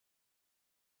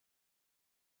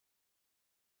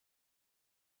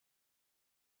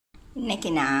இன்றைக்கி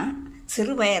நான்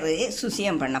சிறுபயறு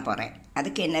சுசியம் பண்ண போகிறேன்.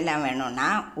 அதுக்கு என்னெல்லாம் வேணும்னா,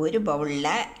 ஒரு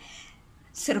பவுலில்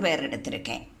சிறுபயறு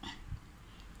எடுத்திருக்கேன்,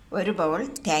 ஒரு பவுல்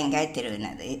தேங்காய்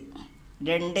திருவினது,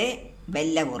 2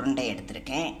 வெள்ளை உருண்டை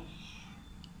எடுத்திருக்கேன்,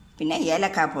 பின்ன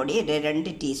ஏலக்காய் பொடி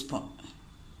 2 டீஸ்பூன்.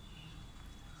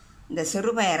 இந்த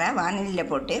சிறுபயரை வானிலையில்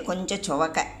போட்டு கொஞ்சம்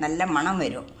சுவக்க நல்ல மணம்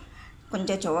வரும்,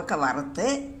 கொஞ்சம் சுவக்க வறுத்து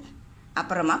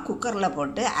அப்புறமா குக்கரில்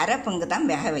போட்டு அரை பங்கு தான்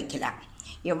வேக வைக்கலாம்.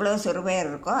 எவ்வளோ சிறுபயர்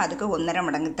இருக்கோ அதுக்கு 1.5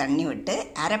 மடங்கு தண்ணி விட்டு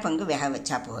அரை பங்கு வேக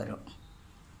வச்சா போதும்.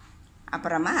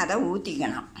 அப்புறமா அதை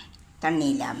ஊற்றிக்கணும் தண்ணி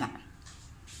இல்லாமல்.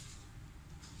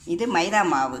 இது மைதா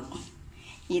மாவு.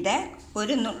 இதை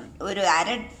ஒரு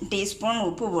அரை டீஸ்பூன்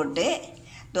உப்பு போட்டு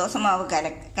தோசை மாவு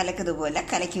கலக்குது போல்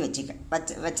கலக்கி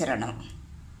வச்சிடணும்.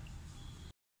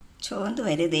 சோர்ந்து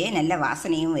வருது, நல்ல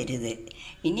வாசனையும் வருது.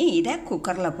 இனி இதை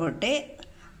குக்கரில் போட்டு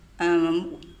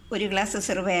ஒரு கிளாஸு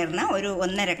சிறுபயர்னா ஒரு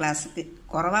 1.5 கிளாஸுக்கு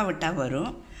குறவாக விட்டால் வரும்,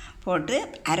 போட்டு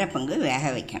அரை பங்கு வேக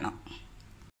வைக்கணும்.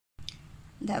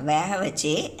 இந்த வேக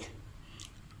வச்சு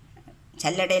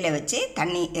சல்லடையில் வச்சு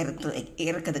தண்ணி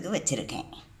இறக்கிறதுக்கு வச்சுருக்கேன்.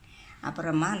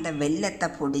 அப்புறமா அந்த வெல்லத்தை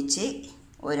பிடிச்சி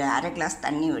ஒரு அரை கிளாஸ்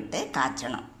தண்ணி விட்டு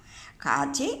காய்ச்சணும்.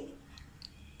 காய்ச்சி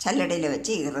சல்லடையில்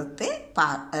வச்சு இறுத்து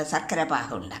சர்க்கரை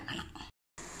பாகு உண்டாக்கணும்.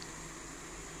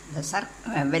 இந்த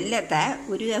வெல்லத்தை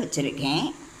உருக வச்சுருக்கேன்.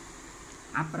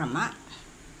 அப்புறமா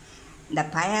இந்த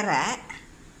பயரை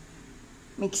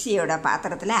மிக்சியோட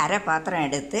பாத்திரத்தில் அரை பாத்திரம்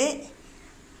எடுத்து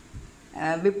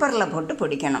விப்பரில் போட்டு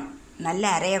பொடிக்கணும், நல்லா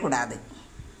அரையக்கூடாது.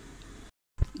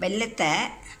 வெல்லத்தை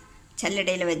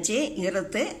சல்லடையில் வச்சு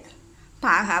இறுத்து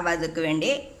பாகாவதுக்கு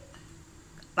வேண்டி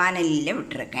வானலியில்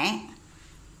விட்டுருக்கேன்.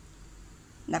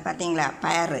 இந்த பார்த்தீங்களா,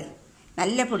 பயறு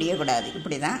நல்ல பொடியக்கூடாது,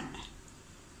 இப்படி தான்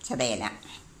சதையலாம்.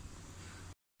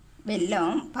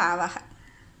 வெல்லம்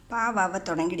பாவாவை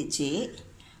தொடங்கிடுச்சு.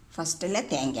 ஃபஸ்ட்டில்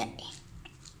தேங்காய்,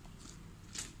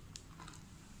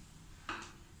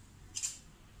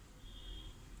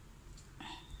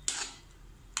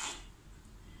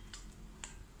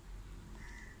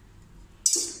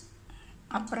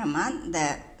 அப்புறமா இந்த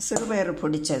சிறுபயறு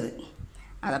பொடிச்சது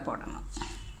அதை போடணும்.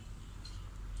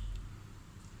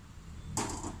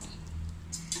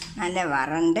 நல்லா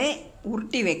வறண்டு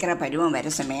உருட்டி வைக்கிற பருவம் வர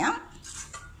சமயம்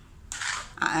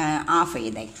ஆஃப்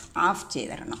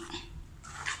செய்திடணும்.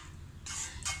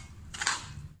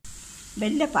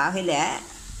 வெள்ளை பாகில்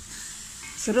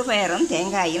சிறுபயரும்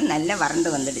தேங்காயும் நல்லா வறண்டு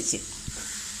வந்துடுச்சு.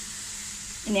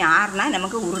 இனி ஆறுனா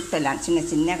நமக்கு உருட்டலாம், சின்ன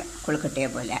சின்ன கொழுக்கட்டையை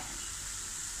போல்.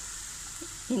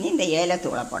 இனி இந்த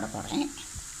ஏலத்தூளை போட போகிறேன்.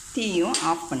 தீயும்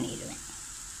ஆஃப் பண்ணிடுவேன்.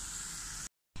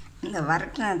 இந்த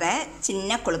வறுட்டினதை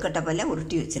சின்ன கொழுக்கட்டை போல்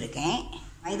உருட்டி வச்சுருக்கேன்.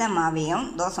 மைதா மாவையும்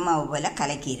தோசை மாவு போல்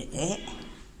கலக்கியிருக்கு.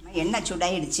 எண்ணெய்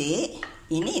சுடாயிடுச்சு.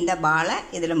 இனி இந்த பாலை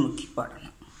இதில் முக்கி போடணும்.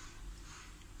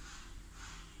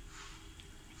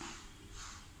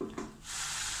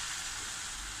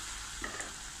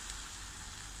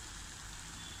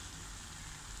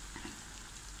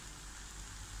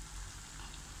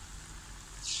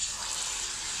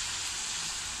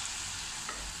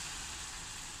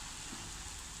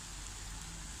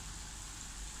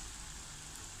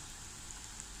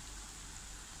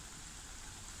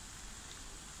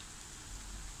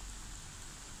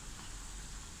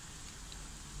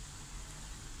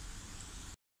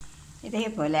 இதே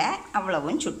போல்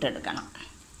அவ்வளவும் சுட்டெடுக்கணும்.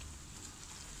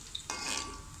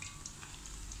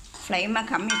 ஃப்ளைமை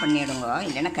கம்மி பண்ணிவிடுங்க,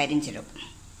 இல்லைன்னா கரிஞ்சிடும்.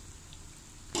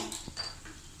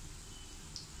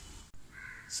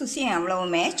 சுசியம்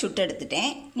அவ்வளவுமே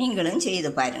சுட்டெடுத்துட்டேன். நீங்களும்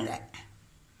செய்து பாருங்கள்.